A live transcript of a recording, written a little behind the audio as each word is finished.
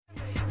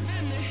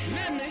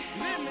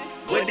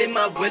What am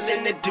I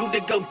willing to do to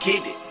go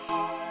get it?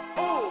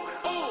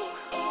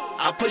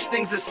 I push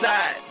things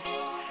aside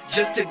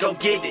just to go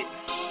get it.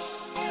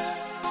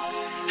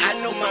 I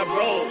know my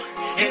role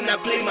and I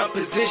play my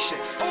position.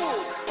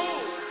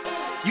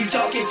 You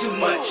talking too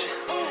much.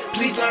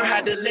 Please learn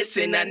how to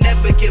listen. I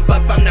never give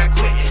up. I'm not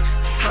quitting.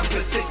 I'm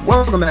persistent.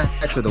 Welcome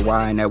back to the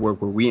Y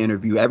Network, where we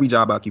interview every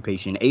job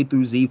occupation A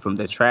through Z, from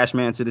the trash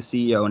man to the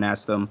CEO, and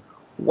ask them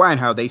why and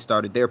how they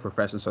started their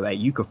profession so that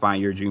you can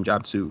find your dream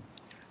job too.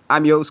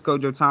 I'm your host,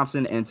 Kojo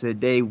Thompson, and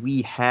today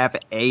we have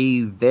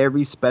a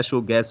very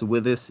special guest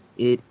with us.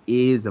 It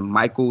is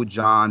Michael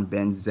John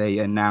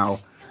Benzaia. Now,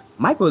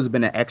 Michael has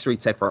been an X-ray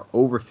tech for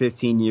over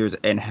 15 years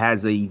and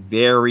has a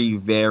very,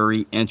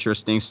 very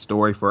interesting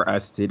story for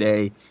us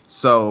today.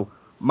 So,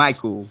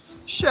 Michael,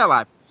 shall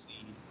I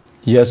proceed?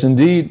 Yes,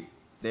 indeed.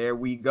 There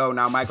we go.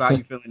 Now, Michael, how are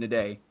you feeling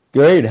today?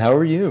 Great. How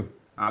are you?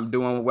 I'm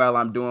doing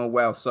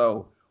well.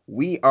 So,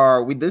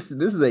 this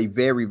is a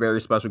very, very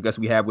special guest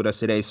we have with us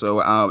today. So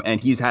and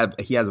he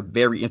has a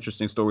very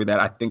interesting story that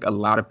I think a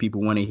lot of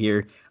people want to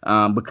hear,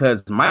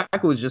 because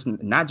Michael is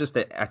not just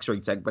an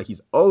X-ray tech, but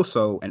he's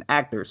also an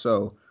actor.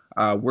 So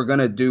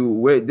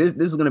this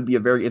is gonna be a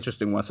very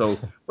interesting one. So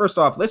first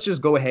off, let's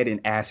just go ahead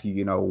and ask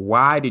you,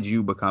 why did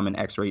you become an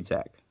X-ray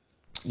tech?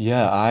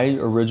 Yeah, I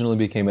originally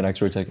became an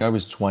X-ray tech. I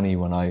was 20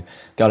 when I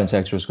got into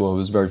X-ray school. I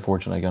was very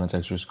fortunate I got into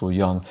X-ray school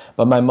young.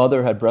 But my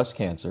mother had breast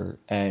cancer,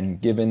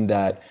 and given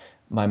that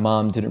my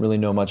mom didn't really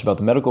know much about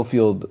the medical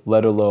field,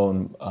 let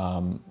alone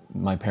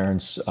my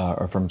parents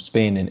are from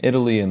Spain and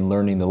Italy and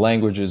learning the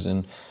languages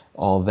and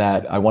all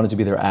that, I wanted to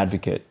be their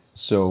advocate.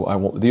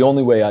 So the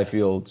only way I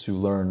feel to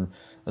learn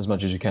as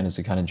much as you can is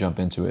to kind of jump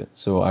into it.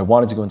 So I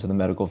wanted to go into the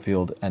medical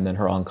field, and then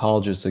her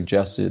oncologist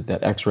suggested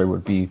that X-ray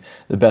would be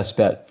the best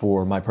bet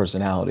for my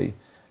personality,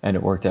 and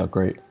it worked out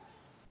great.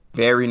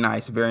 Very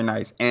nice, very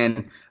nice.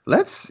 And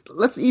let's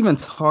even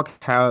talk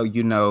how,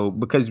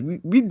 because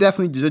we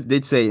definitely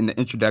did say in the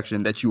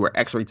introduction that you were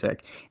X-ray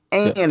tech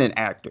and an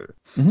actor.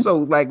 Mm-hmm. So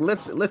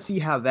let's see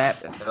how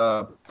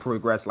that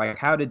progressed. Like,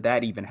 how did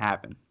that even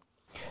happen?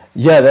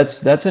 Yeah,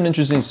 that's an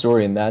interesting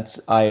story, and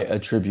I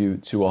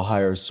attribute to a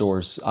higher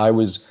source. I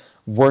was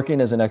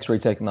working as an X-ray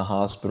tech in the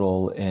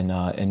hospital in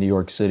New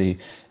York City,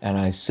 and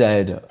I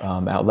said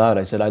out loud,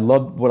 I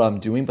love what I'm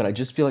doing, but I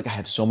just feel like I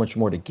have so much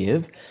more to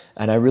give,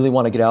 and I really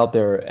want to get out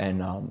there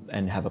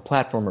and have a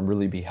platform and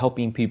really be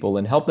helping people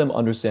and help them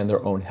understand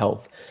their own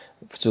health,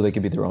 so they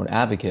can be their own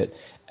advocate.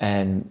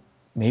 And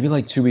maybe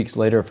like 2 weeks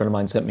later, a friend of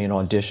mine sent me an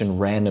audition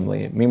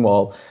randomly.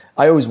 Meanwhile,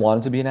 I always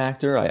wanted to be an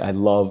actor. I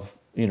love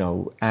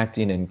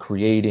acting and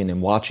creating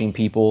and watching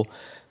people.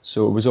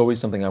 So it was always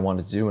something I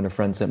wanted to do, and a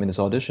friend sent me this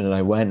audition, and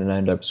I went, and I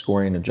ended up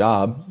scoring a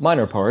job,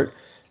 minor part,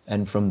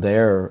 and from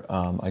there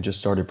I just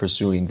started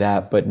pursuing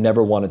that, but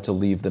never wanted to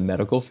leave the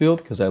medical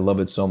field because I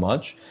love it so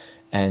much.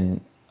 And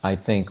I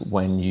think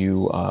when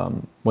you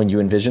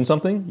envision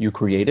something, you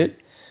create it.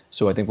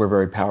 So I think we're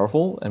very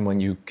powerful, and when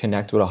you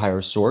connect with a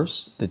higher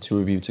source, the two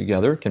of you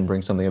together can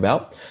bring something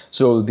about.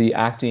 So the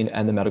acting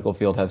and the medical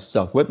field have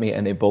stuck with me,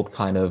 and they both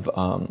kind of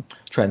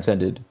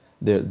transcended.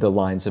 The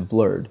lines have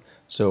blurred.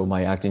 So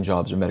my acting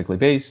jobs are medically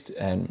based,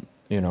 and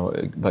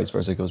vice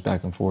versa, it goes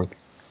back and forth.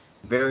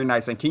 Very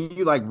nice. And can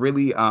you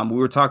really we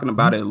were talking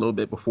about it a little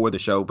bit before the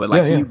show, but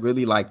can you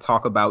really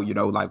talk about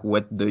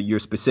what your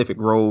specific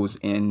roles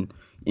in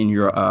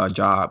your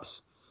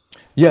jobs?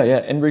 Yeah.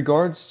 In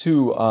regards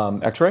to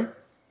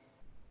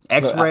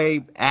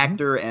X-ray,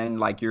 actor, and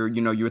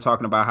you were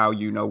talking about how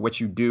what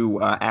you do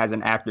as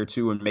an actor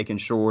too, and making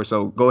sure.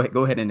 So go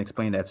ahead and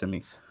explain that to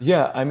me.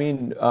 Yeah, I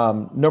mean,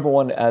 number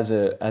one, as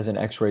an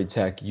X-ray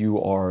tech,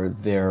 you are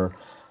there.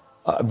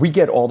 We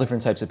get all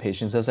different types of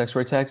patients as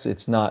X-ray techs.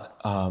 It's not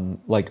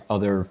like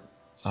other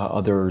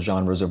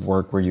genres of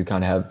work where you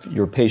kind of have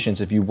your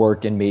patients. If you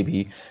work in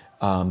maybe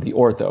the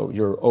ortho,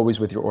 you're always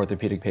with your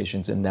orthopedic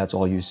patients, and that's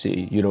all you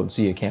see. You don't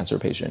see a cancer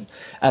patient.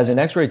 As an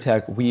X-ray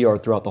tech, we are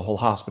throughout the whole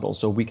hospital.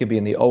 So we could be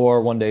in the OR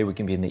one day, we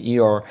can be in the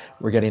ER,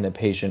 we're getting a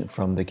patient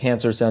from the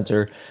cancer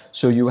center.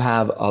 So you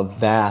have a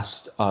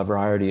vast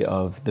variety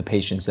of the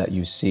patients that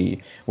you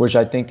see, which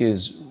I think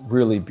is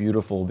really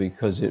beautiful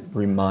because it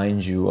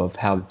reminds you of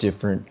how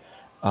different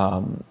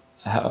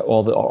how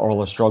all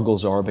the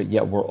struggles are, but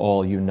yet we're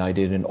all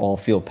united and all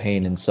feel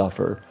pain and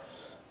suffer.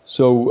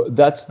 So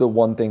that's the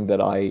one thing that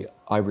I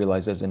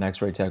realized as an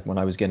X-ray tech when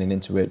I was getting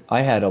into it.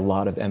 I had a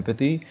lot of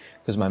empathy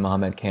because my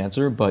mom had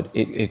cancer, but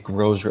it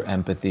grows your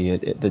empathy.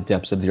 The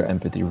depths of your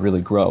empathy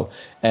really grow.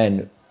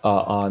 And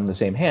on the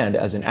same hand,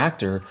 as an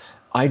actor,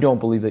 I don't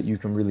believe that you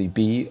can really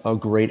be a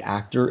great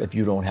actor if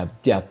you don't have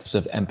depths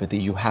of empathy.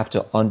 You have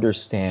to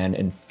understand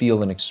and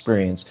feel and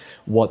experience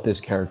what this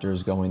character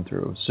is going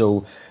through.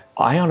 So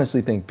I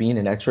honestly think being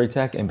an X-ray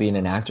tech and being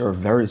an actor are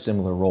very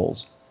similar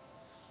roles.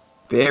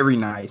 Very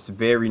nice,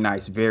 very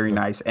nice, very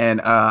nice. And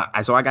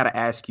so I got to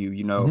ask you,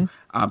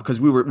 because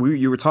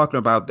you were talking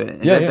about that,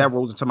 and that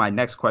rolls into my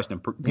next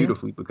question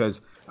beautifully, because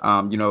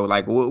what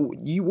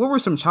were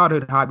some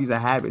childhood hobbies or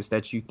habits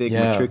that you think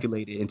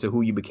matriculated into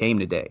who you became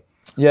today?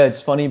 Yeah,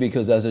 it's funny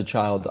because as a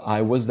child,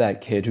 I was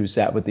that kid who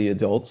sat with the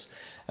adults,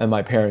 and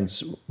my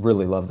parents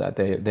really loved that.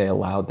 They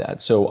allowed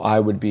that. So I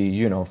would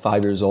be,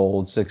 5 years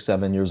old, 6,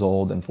 7 years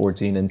old, and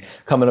 14, and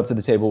coming up to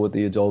the table with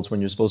the adults when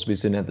you're supposed to be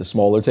sitting at the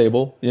smaller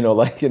table,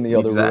 like in the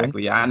other room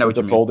Exactly. Yeah, I know with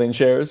what the you mean. folding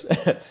chairs.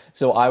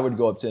 So I would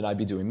go up to and I'd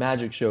be doing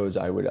magic shows.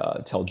 I would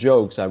tell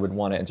jokes. I would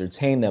want to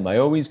entertain them. I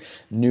always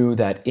knew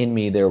that in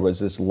me there was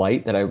this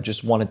light that I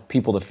just wanted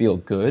people to feel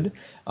good,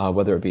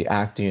 whether it be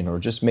acting or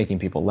just making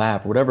people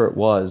laugh, whatever it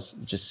was,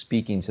 just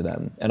speaking to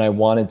them. And I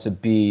wanted to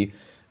be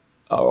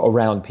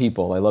around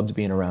people. I loved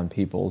being around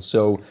people.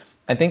 So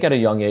I think at a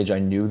young age, I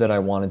knew that I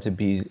wanted to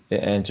be an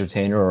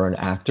entertainer or an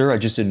actor. I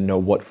just didn't know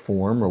what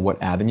form or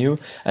what avenue.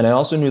 And I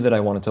also knew that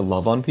I wanted to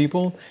love on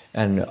people.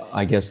 And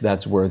I guess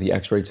that's where the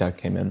X-ray tech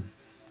came in.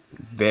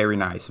 Very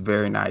nice,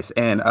 very nice.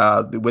 And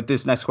with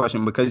this next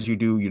question, because you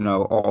do,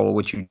 all of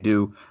what you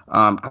do,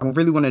 I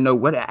really want to know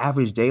what an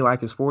average day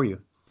like is for you.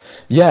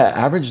 Yeah,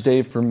 average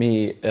day for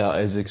me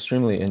is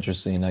extremely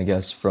interesting, I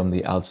guess, from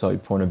the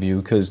outside point of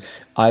view, because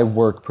I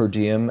work per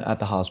diem at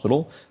the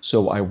hospital.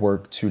 So I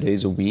work 2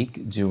 days a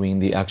week doing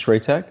the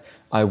X-ray tech.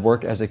 I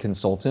work as a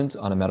consultant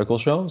on a medical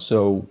show.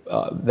 So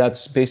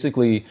that's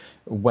basically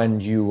when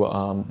you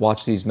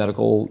watch these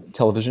medical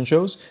television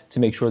shows to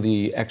make sure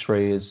the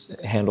X-ray is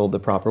handled the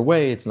proper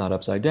way, it's not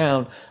upside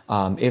down.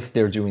 If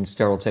they're doing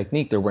sterile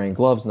technique, they're wearing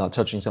gloves, not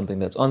touching something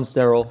that's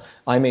unsterile.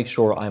 I make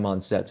sure I'm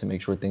on set to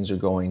make sure things are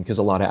going because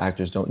a lot of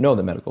actors don't know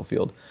the medical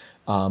field.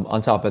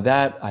 On top of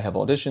that, I have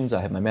auditions,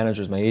 I have my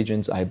managers, my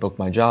agents, I book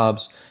my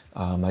jobs.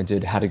 I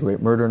did How to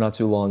Great Murder not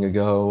too long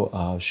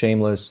ago,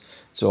 Shameless.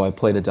 So I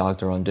played a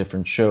doctor on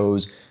different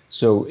shows.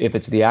 So if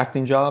it's the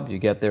acting job, you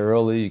get there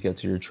early, you get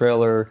to your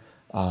trailer,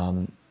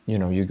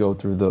 you go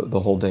through the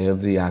whole day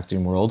of the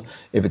acting world.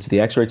 If it's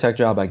the X-ray tech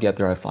job, I get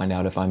there, I find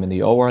out if I'm in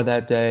the OR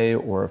that day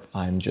or if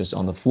I'm just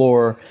on the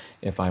floor,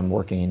 if I'm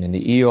working in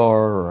the ER,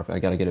 or if I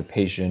got to get a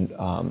patient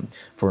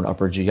for an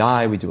upper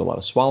GI. We do a lot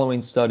of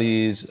swallowing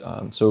studies.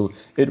 So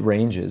it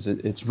ranges.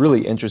 It's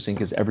really interesting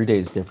because every day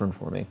is different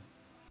for me.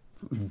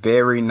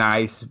 Very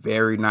nice,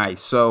 very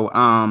nice. So,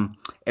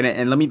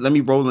 and let me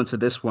roll into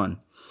this one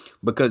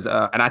because,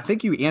 and I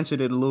think you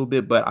answered it a little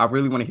bit, but I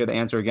really want to hear the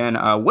answer again.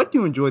 What do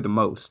you enjoy the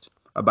most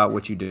about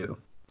what you do?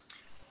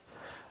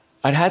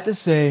 I'd have to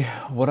say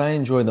what I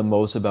enjoy the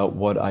most about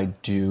what I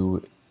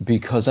do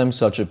because I'm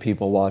such a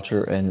people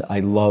watcher and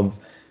I love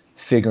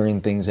figuring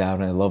things out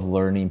and I love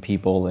learning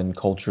people and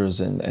cultures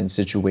and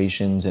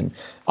situations. And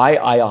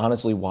I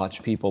honestly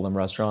watch people in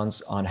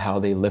restaurants on how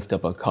they lift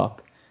up a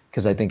cup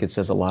because I think it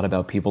says a lot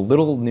about people.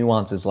 Little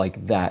nuances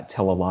like that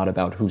tell a lot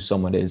about who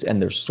someone is and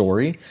their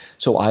story.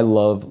 So I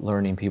love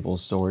learning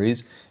people's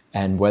stories.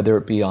 And whether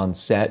it be on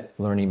set,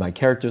 learning my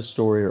character's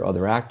story or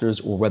other actors,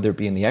 or whether it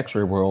be in the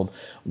X-ray world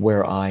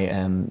where I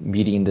am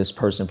meeting this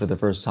person for the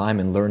first time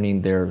and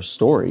learning their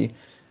story,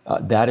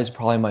 that is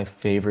probably my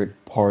favorite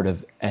part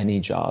of any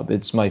job.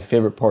 It's my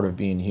favorite part of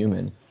being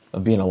human,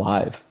 of being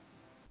alive.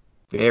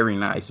 Very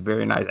nice,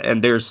 very nice.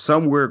 And there's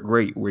somewhere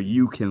great where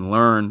you can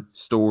learn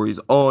stories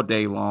all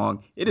day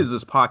long. It is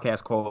this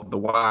podcast called The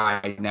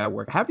Why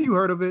Network. Have you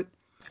heard of it?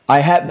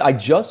 I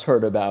just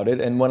heard about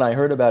it, and when I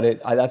heard about it,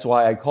 that's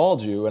why I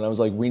called you, and I was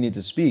like, we need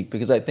to speak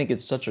because I think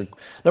it's such a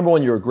number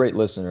one, you're a great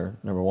listener,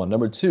 number one.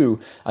 Number two,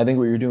 I think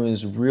what you're doing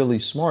is really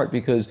smart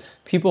because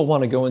people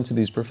want to go into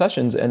these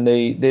professions and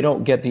they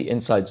don't get the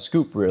inside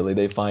scoop really.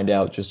 They find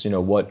out just,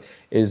 what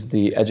is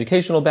the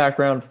educational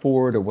background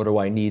for it or what do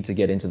I need to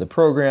get into the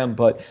program,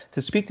 but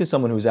to speak to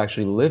someone who's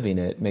actually living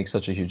it makes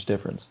such a huge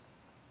difference.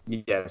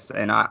 Yes,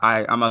 and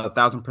I'm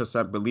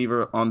 1,000%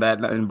 believer on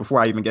that. And before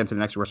I even get into the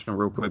next question,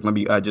 real quick, let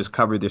me just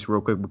cover this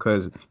real quick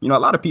because a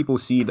lot of people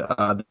see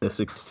the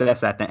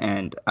success at the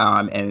end,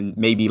 and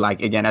maybe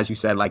like again, as you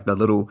said, like the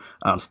little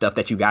stuff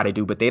that you got to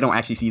do, but they don't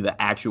actually see the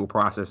actual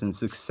process. And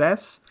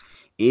success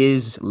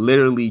is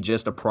literally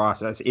just a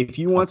process. If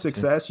you want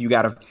success,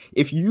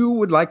 if you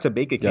would like to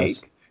bake a Yes.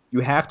 cake, you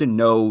have to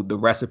know the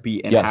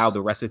recipe and how Yes.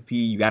 the recipe,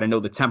 you got to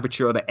know the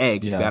temperature of the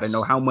eggs. You got to know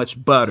Yes. how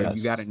much butter.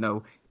 You got to Yes.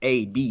 know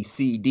A, B,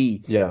 C,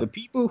 D. Yeah. The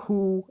people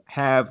who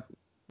have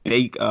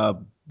bake,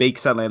 bake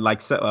selling,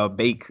 like,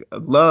 bake,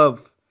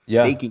 love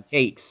Yeah. baking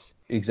cakes,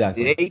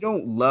 Exactly. they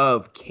don't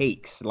love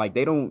cakes. Like,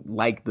 they don't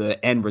like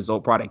the end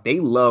result product.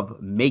 They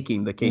love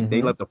making the cake. They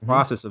Mm-hmm. love the Hmm.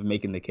 process of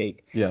making the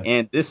cake. Yeah.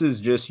 And this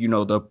is just,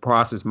 the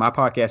process. My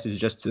podcast is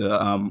just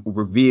to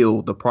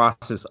reveal the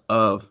process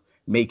of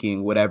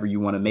making whatever you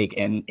want to make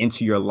and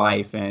into your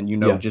life and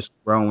Yeah. just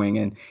growing,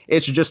 and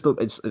it's just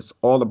it's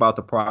all about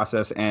the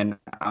process. And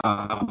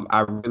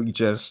I really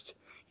just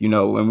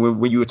and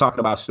when you were talking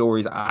about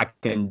stories, I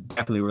can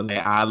definitely relate.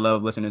 I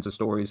love listening to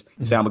stories.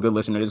 You say Mhm. I'm a good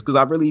listener to this because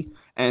I really,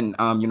 and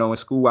in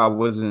school I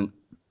wasn't,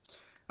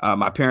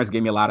 my parents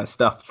gave me a lot of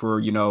stuff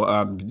for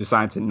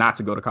deciding to not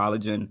to go to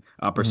college and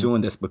Mhm.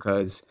 pursuing this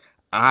because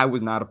I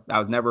was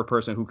never a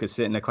person who could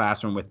sit in a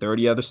classroom with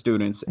 30 other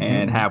students Mhm.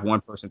 and Mhm. have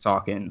one person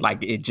talking.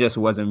 Like, it just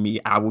wasn't me.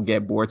 I will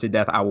get bored to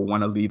death. I will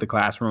want to leave the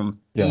classroom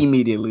Yeah.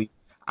 immediately.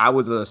 I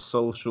was a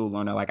social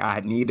learner. Like,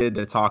 I needed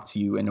to talk to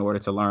you in order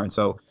to learn.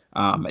 So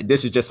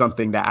This is just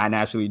something that I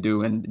naturally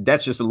do, and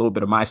that's just a little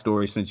bit of my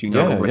story since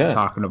Yeah, we're yeah.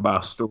 talking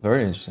about stories.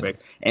 Very interesting.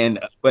 And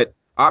but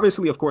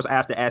obviously, of course, I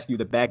have to ask you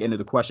the back end of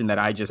the question that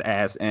I just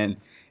asked, and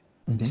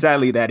Hmm.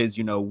 sadly, that is,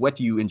 what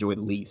do you enjoy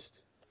the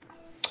least?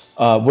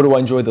 What do I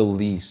enjoy the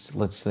least?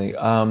 Let's see.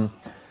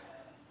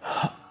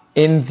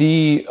 In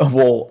the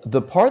well,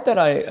 the part that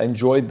I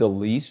enjoyed the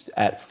least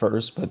at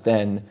first, but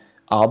then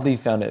oddly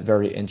found it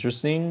very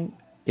interesting,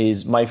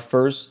 is my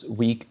first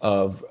week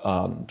of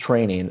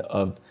training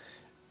of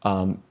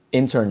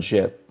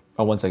internship.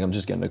 Oh, one second, I'm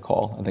just getting a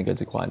call. I think I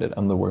declined it.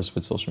 I'm the worst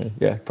with social media.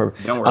 Yeah,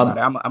 perfect. Don't worry about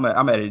it.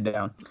 I'm editing it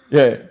down.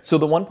 Yeah. So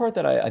the one part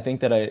that I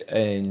think that I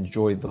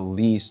enjoy the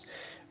least,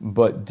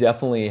 but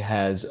definitely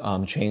has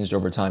changed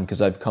over time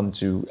because I've come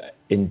to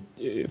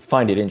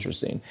find it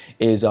interesting,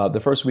 is the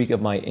first week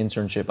of my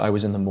internship, I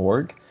was in the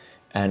morgue,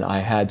 and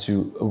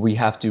we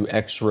have to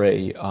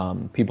X-ray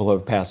people who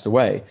have passed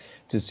away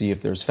to see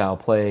if there's foul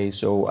play.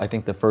 So I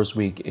think the first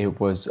week it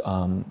was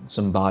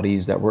some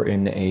bodies that were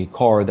in a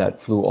car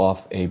that flew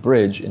off a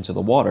bridge into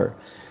the water.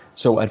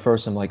 So at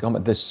first I'm like, oh,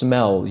 the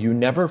smell. You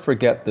never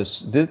forget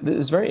this. This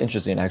is very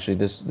interesting, actually.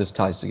 This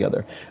ties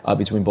together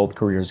between both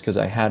careers because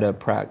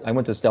I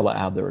went to Stella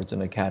Adler. It's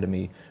an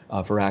academy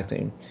for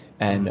acting,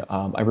 and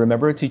I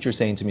remember a teacher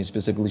saying to me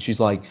specifically, she's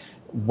like,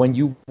 when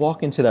you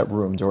walk into that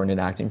room during an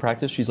acting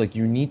practice, she's like,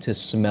 you need to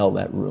smell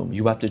that room.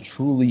 You have to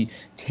truly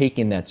take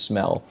in that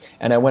smell.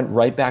 And I went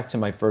right back to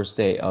my first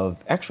day of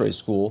X-ray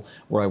school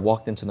where I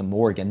walked into the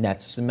morgue, and that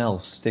smell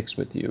sticks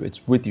with you.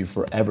 It's with you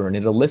forever, and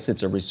it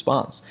elicits a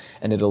response,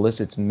 and it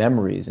elicits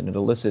memories, and it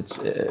elicits,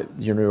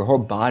 your whole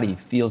body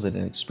feels it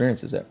and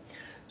experiences it.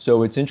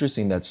 So it's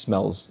interesting that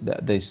smells,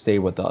 that they stay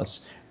with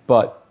us.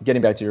 But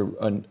getting back to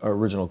your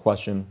original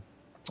question,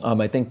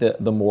 I think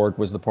that the morgue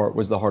was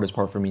the hardest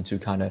part for me to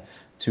kind of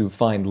to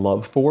find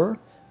love for,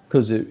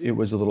 because it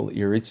was a little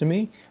eerie to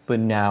me. But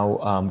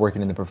now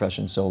working in the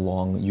profession so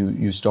long,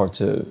 you start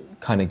to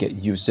kind of get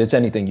used to it. It's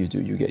anything you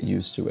do, you get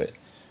used to it.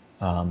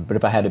 But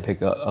if I had to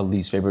pick a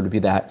least favorite, it would be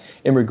that.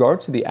 In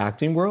regards to the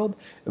acting world,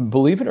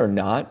 believe it or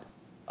not,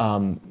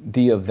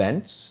 the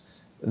events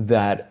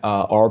that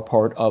are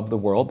part of the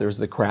world, there's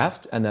the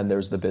craft and then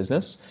there's the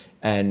business.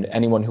 And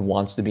anyone who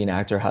wants to be an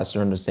actor has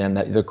to understand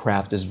that the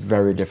craft is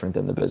very different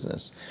than the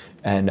business.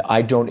 And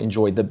I don't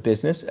enjoy the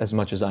business as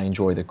much as I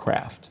enjoy the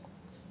craft.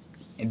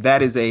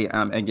 That is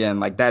again,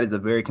 like, that is a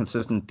very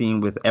consistent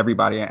theme with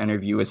everybody I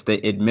interview. It's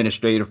the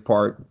administrative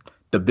part,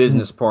 the Mhm,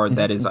 business part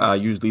that mhm, is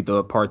mhm. usually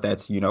the part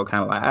that's kind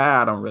of like,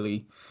 I don't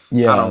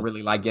Yeah,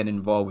 really like getting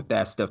involved with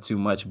that stuff too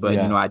much, but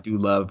yeah. I do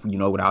love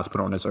what I was put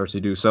on this earth to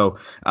do. So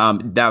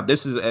now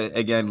this is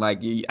again,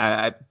 like,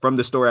 from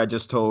the story I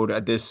just told,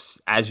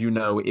 this, as you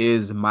know,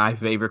 is my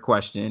favorite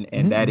question, Mhm,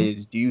 and that mhm.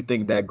 is, do you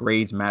think that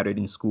grades mattered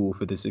in school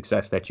for the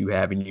success that you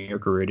have in your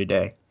career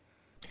today?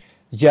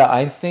 Yeah,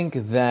 I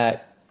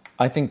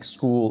think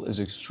school is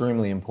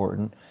extremely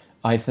important.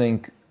 I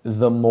think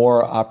the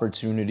more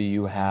opportunity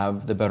you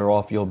have, the better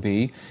off you'll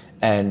be,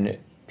 and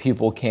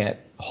people can't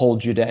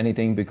hold you to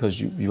anything because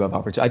you have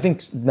opportunity. I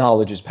think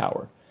knowledge is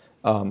power.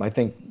 I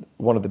think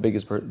one of the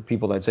biggest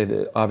people that say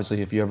that,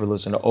 obviously, if you ever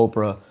listen to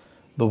Oprah,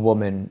 the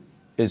woman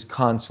is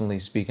constantly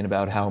speaking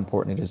about how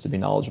important it is to be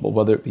knowledgeable,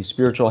 whether it be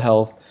spiritual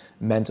health,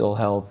 mental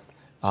health,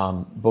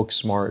 book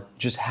smart.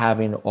 Just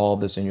having all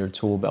this in your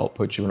tool belt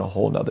puts you in a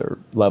whole nother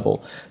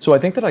level. So I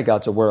think that I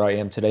got to where I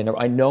am today.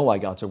 I know I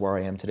got to where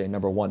I am today,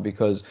 number one,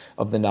 because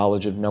of the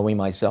knowledge of knowing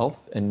myself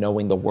and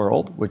knowing the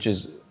world, which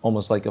is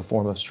almost like a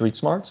form of street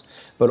smarts,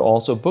 but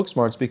also book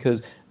smarts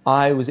because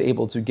I was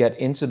able to get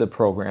into the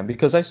program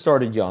because I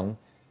started young.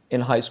 In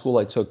high school,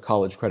 I took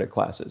college credit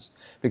classes.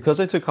 Because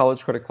I took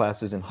college credit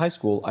classes in high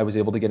school, I was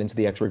able to get into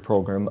the X-ray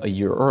program a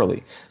year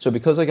early. So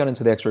because I got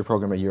into the X-ray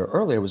program a year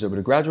early, I was able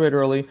to graduate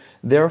early,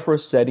 therefore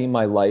setting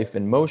my life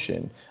in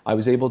motion. I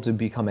was able to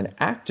become an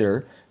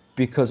actor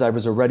because I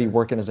was already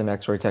working as an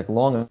X-ray tech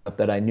long enough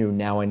that I knew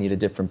now I need a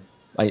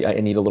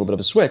little bit of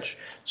a switch.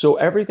 So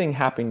everything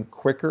happened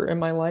quicker in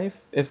my life,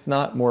 if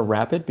not more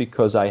rapid,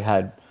 because I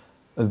had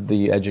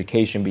the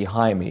education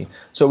behind me.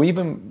 So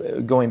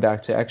even going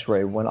back to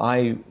X-ray, when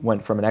I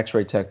went from an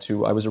X-ray tech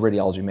to, I was a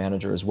radiology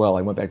manager as well.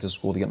 I went back to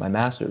school to get my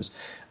master's.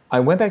 I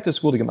went back to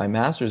school to get my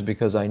master's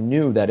because I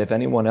knew that if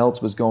anyone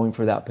else was going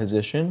for that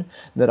position,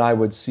 that I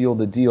would seal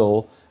the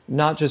deal,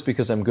 not just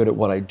because I'm good at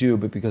what I do,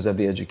 but because I have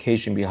the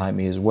education behind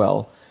me as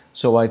well.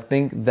 So I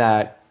think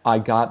that I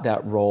got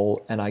that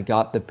role and I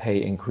got the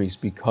pay increase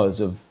because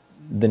of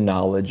the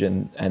knowledge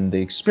and the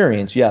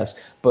experience, yes,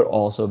 but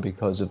also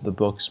because of the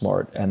book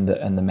smart and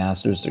the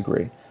master's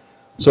degree.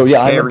 So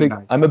yeah, Very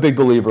nice. I'm a big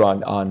believer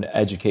on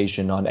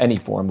education on any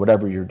form,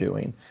 whatever you're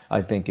doing.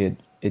 I think it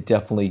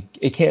definitely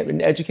it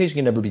can't education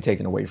can never be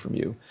taken away from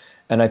you.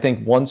 And I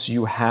think once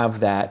you have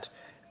that,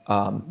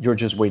 you're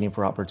just waiting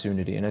for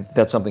opportunity. And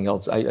that's something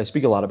else. I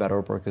speak a lot about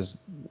Oprah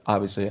because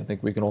obviously I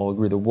think we can all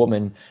agree the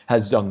woman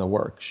has done the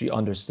work. She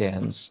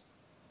understands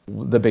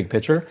the big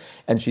picture.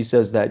 And she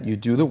says that you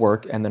do the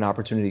work and then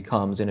opportunity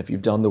comes. And if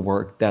you've done the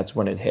work, that's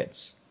when it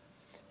hits.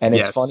 And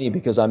it's Yes. funny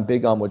because I'm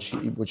big on what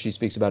she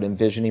speaks about,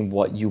 envisioning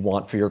what you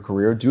want for your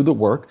career. Do the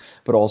work,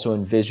 but also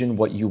envision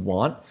what you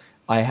want.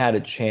 I had a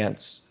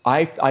chance.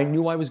 I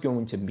knew I was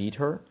going to meet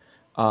her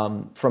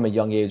from a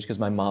young age because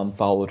my mom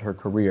followed her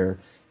career,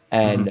 Hmm.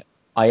 and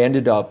I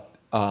ended up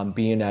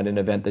being at an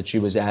event that she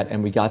was at,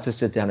 and we got to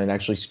sit down and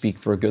actually speak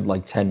for a good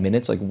like 10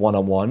 minutes, like one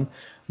on one.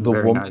 The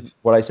Very woman, nice.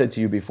 what I said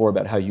to you before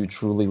about how you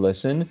truly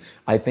listen,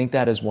 I think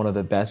that is one of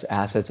the best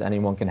assets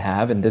anyone can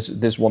have, and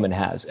this woman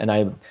has. And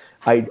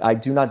I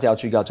do not doubt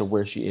she got to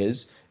where she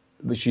is,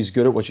 but she's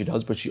good at what she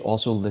does, but she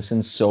also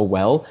listens so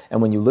well.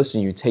 And when you listen,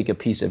 you take a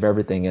piece of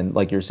everything. And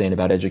like you're saying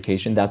about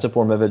education, that's a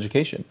form of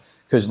education.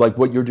 Because like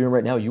what you're doing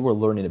right now, you are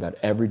learning about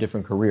every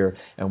different career.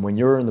 And when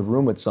you're in the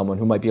room with someone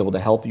who might be able to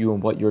help you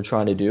in what you're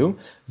trying to do,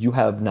 you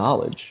have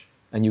knowledge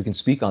and you can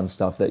speak on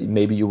stuff that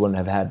maybe you wouldn't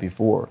have had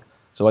before.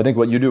 So I think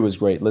what you do is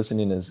great.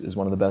 Listening is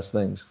one of the best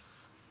things.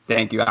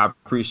 Thank you. I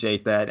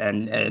appreciate that.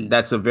 And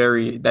that's a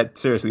very that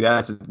seriously,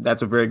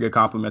 that's a very good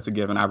compliment to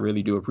give, and I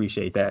really do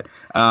appreciate that.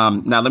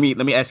 Now let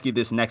me ask you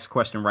this next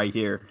question right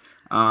here.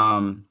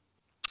 Um,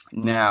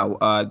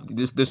 Now,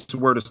 this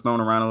word is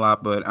thrown around a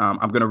lot, but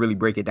I'm gonna really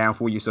break it down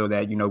for you so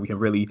that we can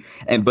really.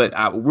 And but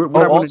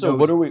what Oh, I want to also,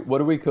 know is,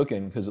 what are we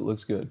cooking? Because it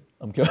looks good.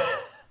 I'm good.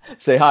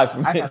 Say hi for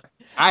I me. have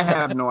I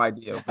have no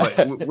idea,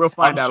 but we'll I'm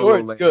find out a sure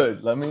little it's later.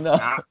 good. Let me know.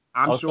 I'm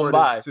I'll sure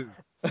come it is by. too.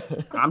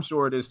 I'm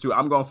sure it is too.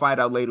 I'm gonna find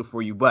out later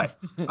for you, but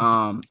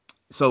um,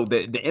 so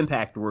the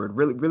impact word,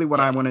 really, what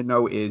I Yeah. want to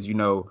know is,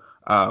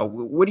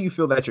 what do you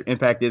feel that your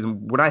impact is?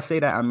 And when I say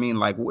that, I mean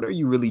like, what are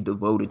you really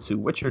devoted to?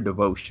 What's your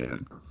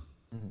devotion?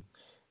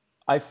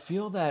 I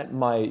feel that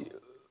my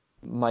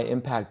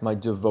impact, my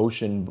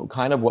devotion,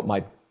 kind of what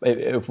my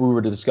if we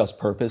were to discuss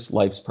purpose,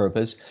 life's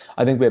purpose,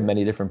 I think we have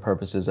many different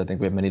purposes. I think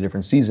we have many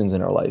different seasons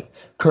in our life.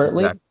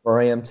 Currently, Exactly.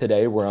 where I am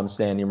today, where I'm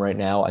standing right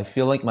now, I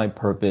feel like my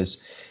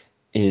purpose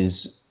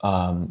is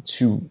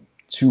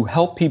to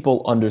help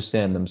people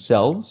understand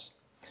themselves,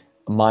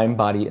 mind,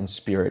 body, and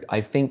spirit.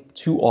 I think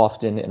too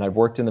often, and I've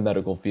worked in the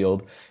medical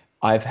field,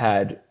 I've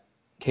had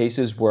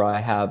cases where I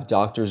have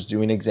doctors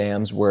doing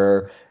exams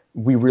where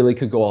we really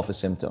could go off of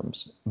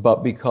symptoms.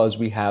 But because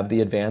we have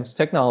the advanced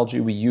technology,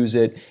 we use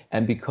it.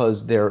 And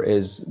because there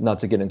is, not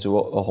to get into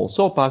a whole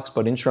soapbox,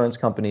 but insurance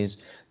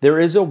companies, there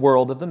is a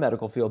world of the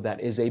medical field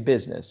that is a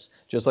business.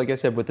 Just like I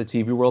said with the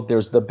TV world,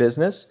 there's the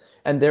business.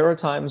 And there are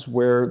times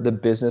where the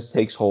business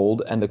takes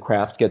hold and the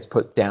craft gets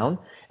put down.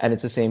 And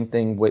it's the same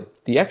thing with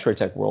the X-ray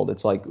tech world.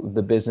 It's like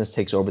the business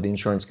takes over, the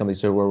insurance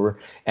companies take over.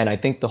 And I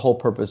think the whole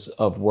purpose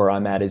of where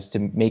I'm at is to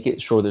make it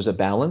sure there's a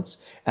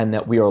balance and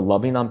that we are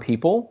loving on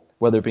people,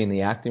 whether it be in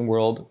the acting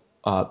world,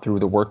 through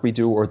the work we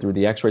do, or through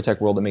the X-ray tech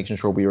world, and making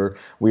sure we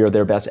are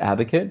their best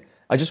advocate.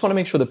 I just want to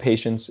make sure the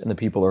patients and the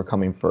people are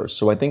coming first.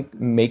 So I think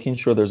making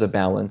sure there's a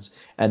balance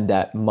and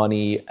that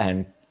money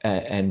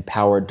and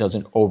power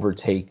doesn't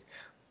overtake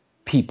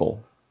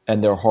people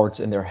and their hearts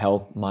and their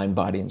health, mind,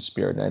 body, and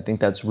spirit. And I think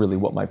that's really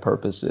what my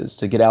purpose is,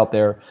 to get out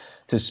there,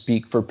 to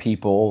speak for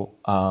people,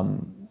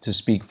 to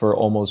speak for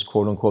almost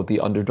quote unquote the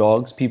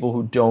underdogs, people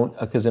who don't,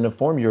 because in a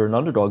form you're an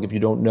underdog if you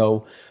don't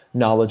know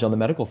knowledge on the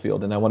medical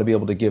field. And I want to be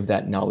able to give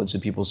that knowledge to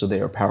people so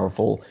they are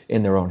powerful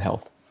in their own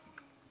health.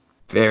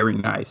 Very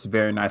nice,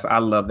 very nice. I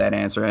love that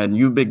answer. And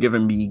you've been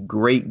giving me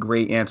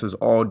great answers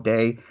all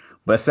day.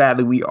 But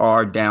sadly, we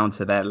are down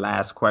to that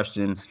last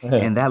question.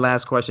 And that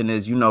last question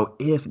is,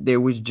 if there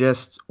was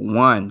just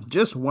one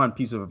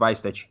piece of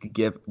advice that you could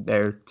give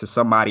there to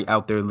somebody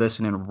out there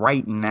listening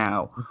right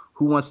now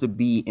who wants to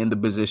be in the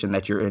position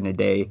that you're in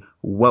today,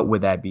 what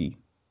would that be?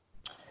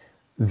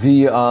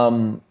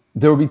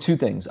 There would be two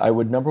things. I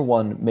would, number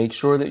one, make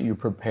sure that you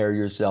prepare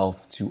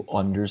yourself to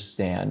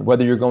understand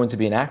whether you're going to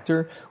be an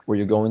actor or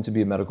you're going to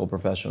be a medical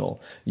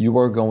professional. You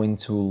are going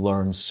to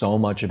learn so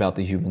much about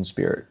the human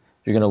spirit.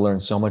 You're going to learn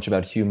so much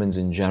about humans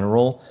in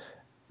general,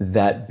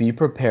 that be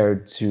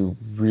prepared to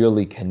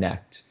really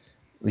connect.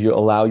 You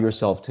allow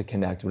yourself to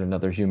connect with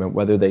another human,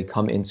 whether they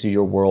come into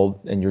your world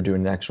and you're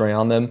doing an x-ray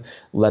on them,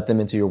 let them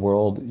into your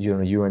world,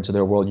 you're into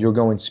their world, you're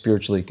going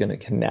spiritually going to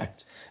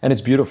connect. And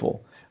it's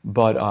beautiful.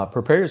 But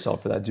prepare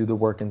yourself for that. Do the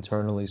work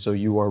internally so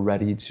you are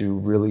ready to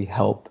really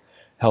help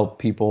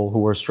people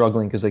who are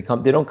struggling, because they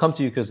don't come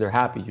to you because they're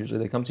happy. Usually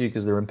they come to you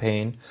because they're in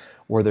pain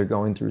or they're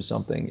going through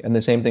something. And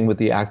the same thing with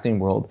the acting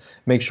world.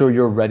 Make sure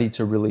you're ready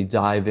to really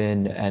dive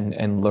in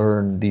and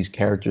learn these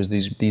characters,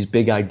 these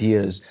big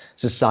ideas,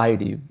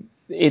 society.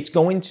 It's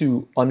going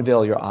to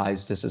unveil your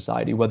eyes to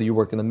society, whether you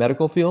work in the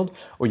medical field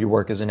or you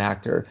work as an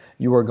actor.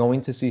 You are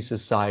going to see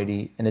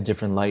society in a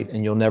different light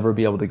and you'll never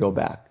be able to go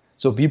back.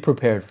 So be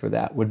prepared for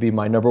that would be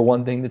my number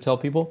one thing to tell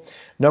people.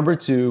 Number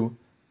two,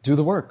 do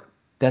the work.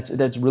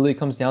 That's really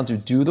comes down to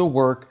do the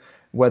work,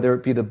 whether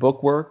it be the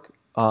book work.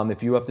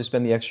 If you have to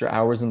spend the extra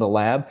hours in the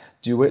lab,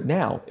 do it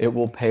now. It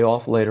will pay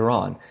off later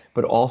on.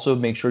 But also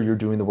make sure you're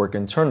doing the work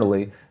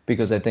internally,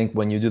 because I think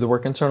when you do the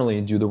work internally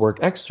and do the work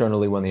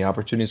externally, when the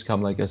opportunities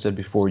come, like I said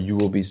before, you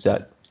will be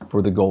set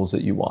for the goals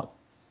that you want.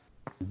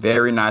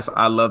 Very nice.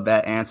 I love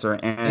that answer.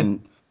 Thank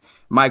And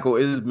Michael,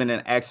 it has been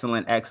an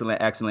excellent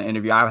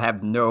interview. I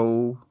have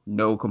no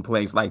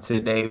complaints. Like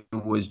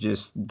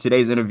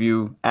today's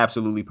interview,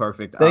 absolutely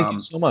perfect. Thank you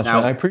so much, now,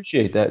 man. I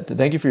appreciate that.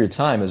 Thank you for your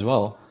time as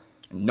well.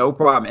 No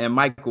problem. And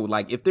Michael,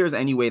 like if there's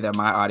any way that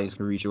my audience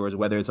can reach yours,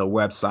 whether it's a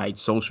website,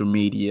 social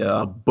media,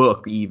 a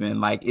book,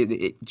 even like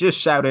it just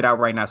shout it out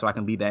right now so I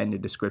can leave that in the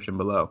description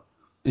below.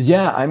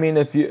 Yeah, I mean,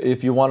 if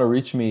you want to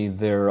reach me,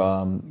 the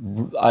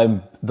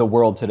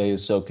world today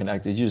is so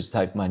connected. You just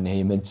type my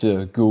name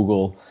into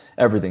Google,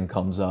 everything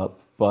comes up.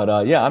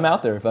 But yeah, I'm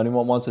out there. If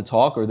anyone wants to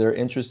talk or they're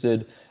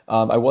interested,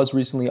 I was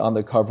recently on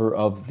the cover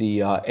of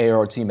the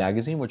ART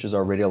magazine, which is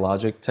our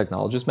radiologic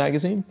technologist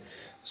magazine.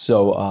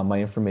 So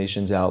my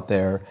information's out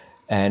there.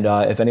 And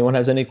if anyone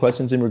has any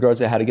questions in regards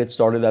to how to get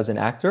started as an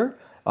actor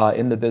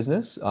in the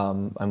business,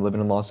 I'm living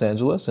in Los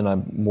Angeles, and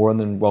I'm more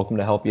than welcome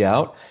to help you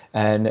out.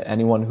 And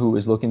anyone who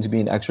is looking to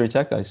be an X-ray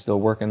tech, I still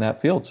work in that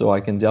field, so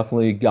I can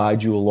definitely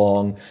guide you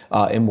along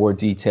in more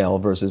detail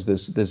versus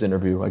this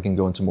interview. I can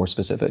go into more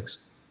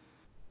specifics.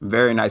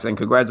 Very nice, and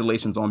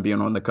congratulations on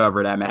being on the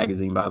cover of that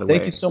magazine, by the way.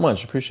 Thank you so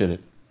much. Appreciate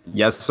it.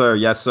 Yes, sir.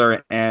 Yes,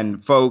 sir.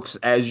 And folks,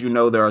 as you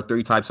know, there are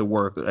 3 types of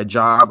work: a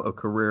job, a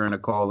career, and a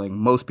calling.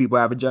 Most people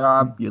have a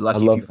job. You're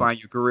lucky if you find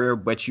your career,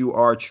 but you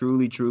are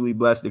truly, truly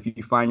blessed if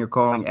you find your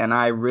calling. And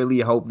I really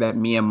hope that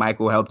me and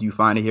Michael helped you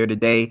find it here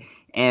today.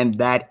 And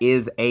that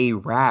is a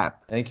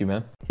wrap. Thank you,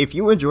 man. If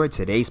you enjoyed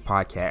today's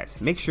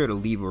podcast, make sure to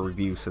leave a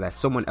review so that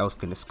someone else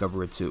can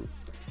discover it too.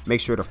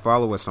 Make sure to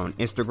follow us on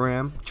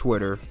Instagram,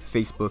 Twitter,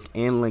 Facebook,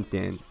 and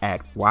LinkedIn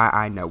at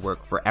YI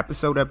Network for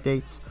episode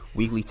updates,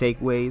 weekly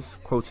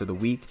takeaways, quotes of the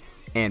week,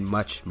 and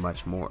much,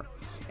 much more.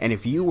 And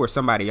if you or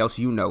somebody else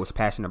you know is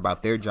passionate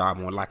about their job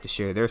and would like to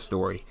share their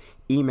story,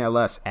 email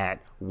us at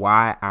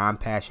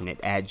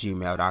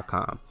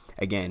whyimpassionate@gmail.com.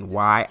 Again,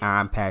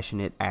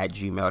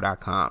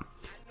 whyimpassionate@gmail.com.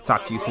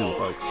 Talk to you soon,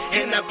 folks.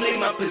 And I play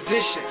my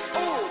position.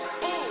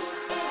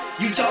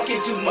 You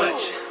talking too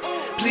much.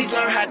 Please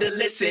learn how to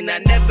listen. I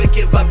never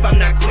give up, I'm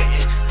not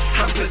quitting.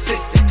 I'm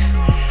persistent.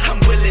 I'm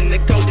willing to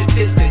go the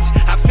distance.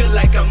 I feel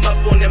like I'm up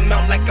on the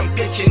mount, like I'm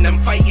pitching.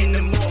 I'm fighting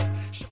the more.